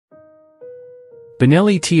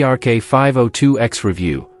Benelli TRK502X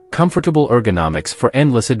Review, Comfortable Ergonomics for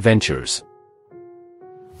Endless Adventures.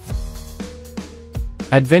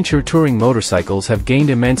 Adventure touring motorcycles have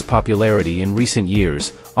gained immense popularity in recent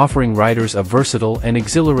years, offering riders a versatile and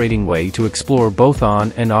exhilarating way to explore both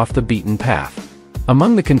on and off the beaten path.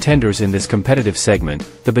 Among the contenders in this competitive segment,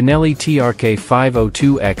 the Benelli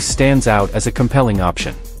TRK502X stands out as a compelling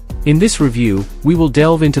option. In this review, we will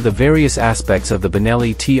delve into the various aspects of the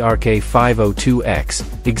Benelli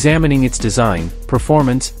TRK502X, examining its design,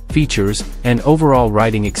 performance, features, and overall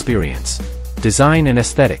riding experience. Design and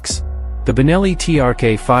aesthetics. The Benelli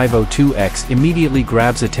TRK502X immediately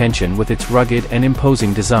grabs attention with its rugged and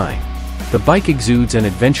imposing design. The bike exudes an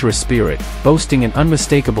adventurous spirit, boasting an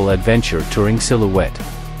unmistakable adventure touring silhouette.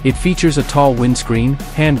 It features a tall windscreen,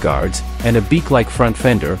 handguards, and a beak-like front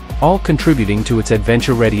fender, all contributing to its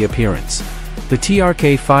adventure-ready appearance. The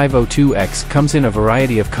TRK502X comes in a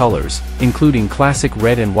variety of colors, including classic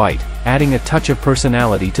red and white, adding a touch of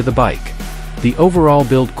personality to the bike. The overall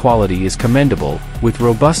build quality is commendable, with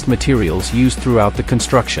robust materials used throughout the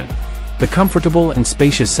construction. The comfortable and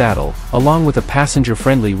spacious saddle, along with a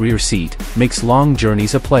passenger-friendly rear seat, makes long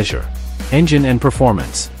journeys a pleasure. Engine and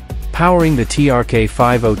performance. Powering the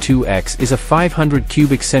TRK502X is a 500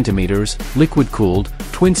 cubic centimeters, liquid-cooled,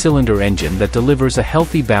 twin-cylinder engine that delivers a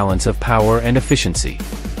healthy balance of power and efficiency.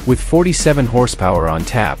 With 47 horsepower on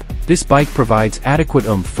tap, this bike provides adequate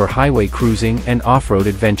oomph for highway cruising and off-road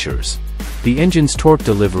adventures. The engine's torque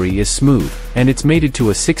delivery is smooth, and it's mated to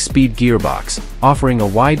a 6-speed gearbox, offering a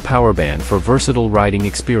wide power band for versatile riding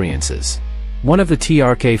experiences. One of the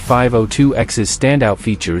TRK502X's standout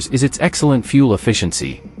features is its excellent fuel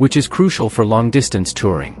efficiency, which is crucial for long-distance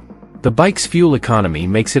touring. The bike's fuel economy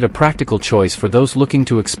makes it a practical choice for those looking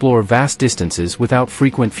to explore vast distances without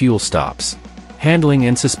frequent fuel stops. Handling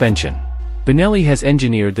and suspension. Benelli has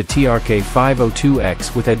engineered the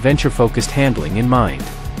TRK502X with adventure-focused handling in mind.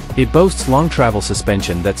 It boasts long travel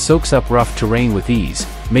suspension that soaks up rough terrain with ease,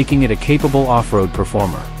 making it a capable off-road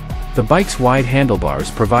performer. The bike's wide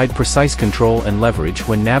handlebars provide precise control and leverage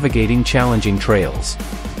when navigating challenging trails.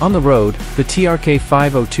 On the road, the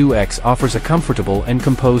TRK502X offers a comfortable and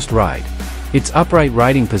composed ride. Its upright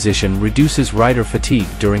riding position reduces rider fatigue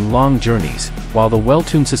during long journeys, while the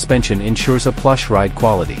well-tuned suspension ensures a plush ride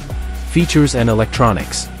quality. Features and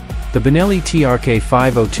electronics. The Benelli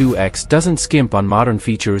TRK502X doesn't skimp on modern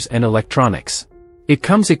features and electronics. It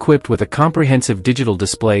comes equipped with a comprehensive digital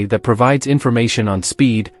display that provides information on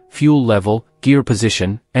speed, fuel level, gear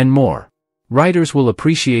position, and more. Riders will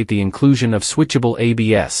appreciate the inclusion of switchable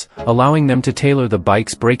ABS, allowing them to tailor the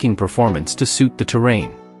bike's braking performance to suit the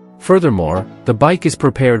terrain. Furthermore, the bike is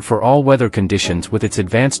prepared for all weather conditions with its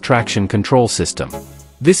advanced traction control system.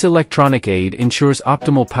 This electronic aid ensures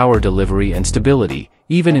optimal power delivery and stability,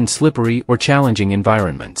 even in slippery or challenging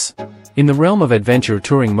environments. In the realm of adventure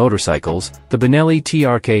touring motorcycles, the Benelli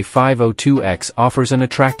TRK502X offers an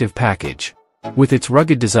attractive package. With its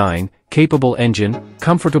rugged design, capable engine,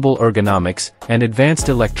 comfortable ergonomics, and advanced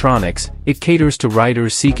electronics, it caters to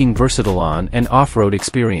riders seeking versatile on- and off-road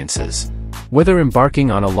experiences. Whether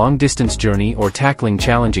embarking on a long-distance journey or tackling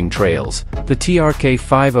challenging trails, the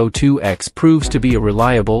TRK502X proves to be a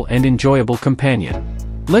reliable and enjoyable companion.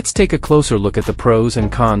 Let's take a closer look at the pros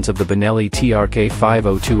and cons of the Benelli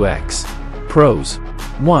TRK502X. Pros.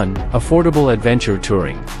 1. Affordable adventure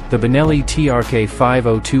touring. The Benelli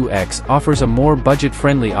TRK502X offers a more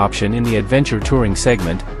budget-friendly option in the adventure touring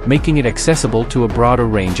segment, making it accessible to a broader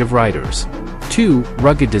range of riders. 2.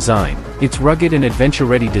 Rugged design. Its rugged and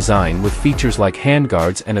adventure-ready design with features like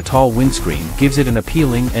handguards and a tall windscreen gives it an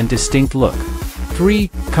appealing and distinct look. 3.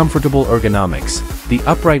 Comfortable ergonomics. The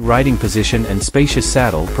upright riding position and spacious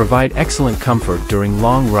saddle provide excellent comfort during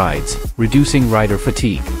long rides, reducing rider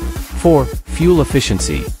fatigue. 4. Fuel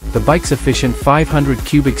efficiency. The bike's efficient 500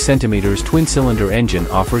 cubic centimeters twin-cylinder engine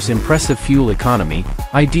offers impressive fuel economy,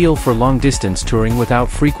 ideal for long-distance touring without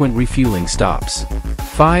frequent refueling stops.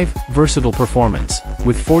 5. Versatile performance.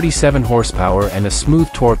 With 47 horsepower and a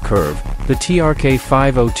smooth torque curve, the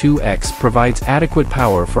TRK502X provides adequate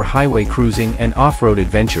power for highway cruising and off-road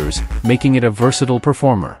adventures, making it a versatile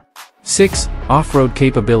performer. 6. Off-road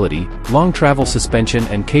capability. Long travel suspension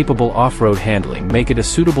and capable off-road handling make it a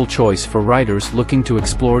suitable choice for riders looking to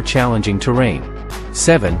explore challenging terrain.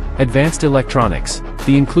 7. Advanced electronics.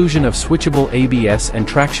 The inclusion of switchable ABS and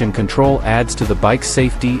traction control adds to the bike's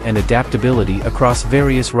safety and adaptability across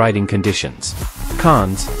various riding conditions.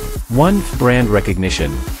 Cons. 1. Brand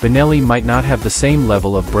recognition. Benelli might not have the same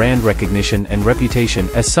level of brand recognition and reputation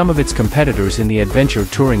as some of its competitors in the adventure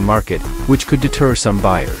touring market, which could deter some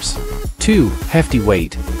buyers. 2. Hefty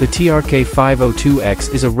weight. The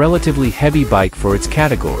TRK502X is a relatively heavy bike for its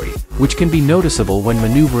category, which can be noticeable when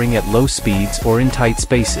maneuvering at low speeds or in tight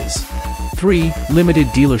spaces. 3. Limited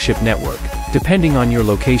dealership network. Depending on your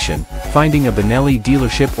location, finding a Benelli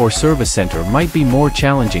dealership or service center might be more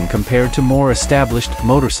challenging compared to more established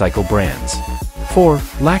motorcycle brands. 4.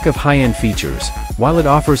 Lack of high-end features. While it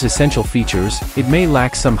offers essential features, it may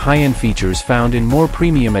lack some high-end features found in more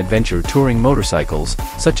premium adventure touring motorcycles,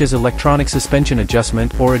 such as electronic suspension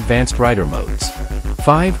adjustment or advanced rider modes.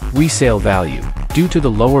 5. Resale value. Due to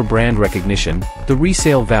the lower brand recognition, the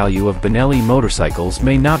resale value of Benelli motorcycles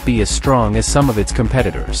may not be as strong as some of its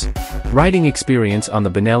competitors. Riding experience on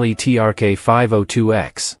the Benelli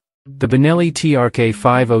TRK502X. The Benelli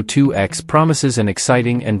TRK502X promises an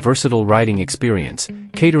exciting and versatile riding experience,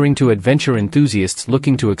 catering to adventure enthusiasts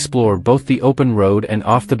looking to explore both the open road and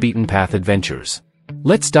off-the-beaten-path adventures.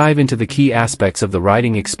 Let's dive into the key aspects of the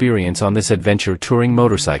riding experience on this adventure touring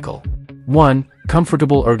motorcycle. 1.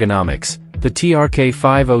 Comfortable ergonomics. The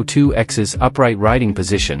TRK502X's upright riding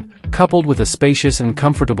position, coupled with a spacious and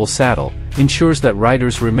comfortable saddle, ensures that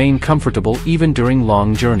riders remain comfortable even during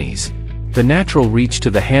long journeys. The natural reach to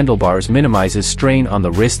the handlebars minimizes strain on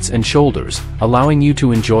the wrists and shoulders, allowing you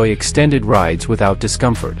to enjoy extended rides without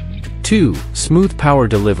discomfort. 2. Smooth power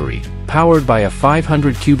delivery. Powered by a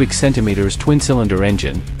 500 cubic centimeters twin-cylinder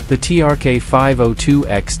engine, the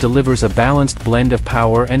TRK502X delivers a balanced blend of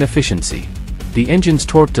power and efficiency. The engine's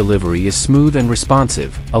torque delivery is smooth and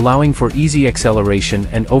responsive, allowing for easy acceleration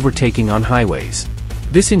and overtaking on highways.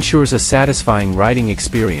 This ensures a satisfying riding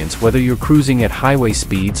experience whether you're cruising at highway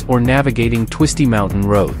speeds or navigating twisty mountain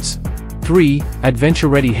roads. 3.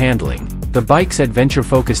 Adventure-ready handling. The bike's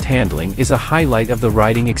adventure-focused handling is a highlight of the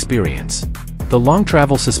riding experience. The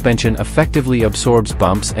long-travel suspension effectively absorbs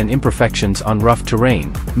bumps and imperfections on rough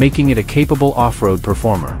terrain, making it a capable off-road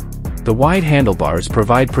performer. The wide handlebars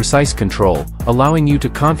provide precise control, allowing you to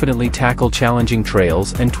confidently tackle challenging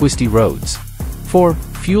trails and twisty roads. 4.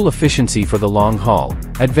 Fuel efficiency for the long haul.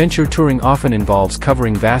 Adventure touring often involves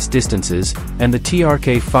covering vast distances, and the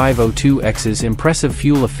TRK502X's impressive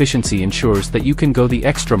fuel efficiency ensures that you can go the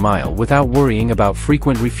extra mile without worrying about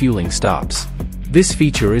frequent refueling stops. This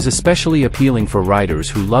feature is especially appealing for riders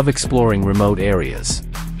who love exploring remote areas.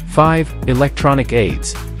 5. Electronic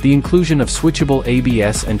aids. The inclusion of switchable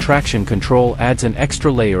ABS and traction control adds an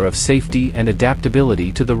extra layer of safety and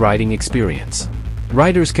adaptability to the riding experience.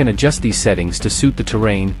 Riders can adjust these settings to suit the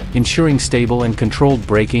terrain, ensuring stable and controlled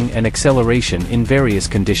braking and acceleration in various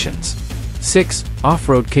conditions. 6.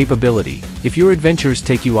 Off-road capability. If your adventures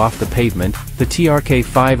take you off the pavement, the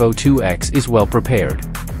TRK502X is well prepared.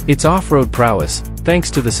 Its off-road prowess, thanks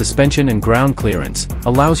to the suspension and ground clearance,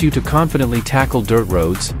 allows you to confidently tackle dirt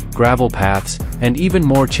roads, gravel paths, and even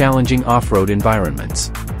more challenging off-road environments.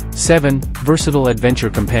 7. Versatile adventure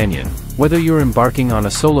companion. Whether you're embarking on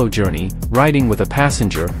a solo journey, riding with a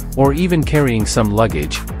passenger, or even carrying some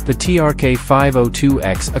luggage, the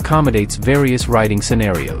TRK502X accommodates various riding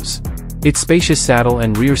scenarios. Its spacious saddle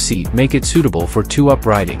and rear seat make it suitable for two-up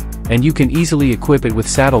riding, and you can easily equip it with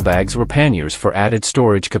saddlebags or panniers for added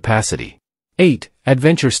storage capacity. 8.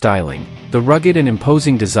 Adventure styling. The rugged and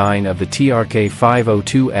imposing design of the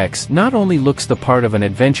TRK502X not only looks the part of an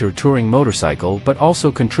adventure touring motorcycle but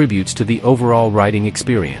also contributes to the overall riding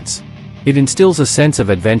experience. It instills a sense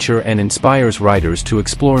of adventure and inspires riders to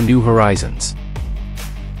explore new horizons.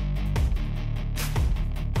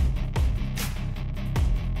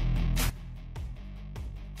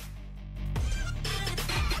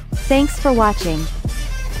 Thanks for watching.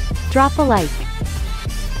 Drop a like,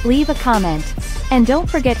 leave a comment, and don't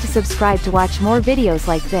forget to subscribe to watch more videos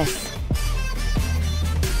like this.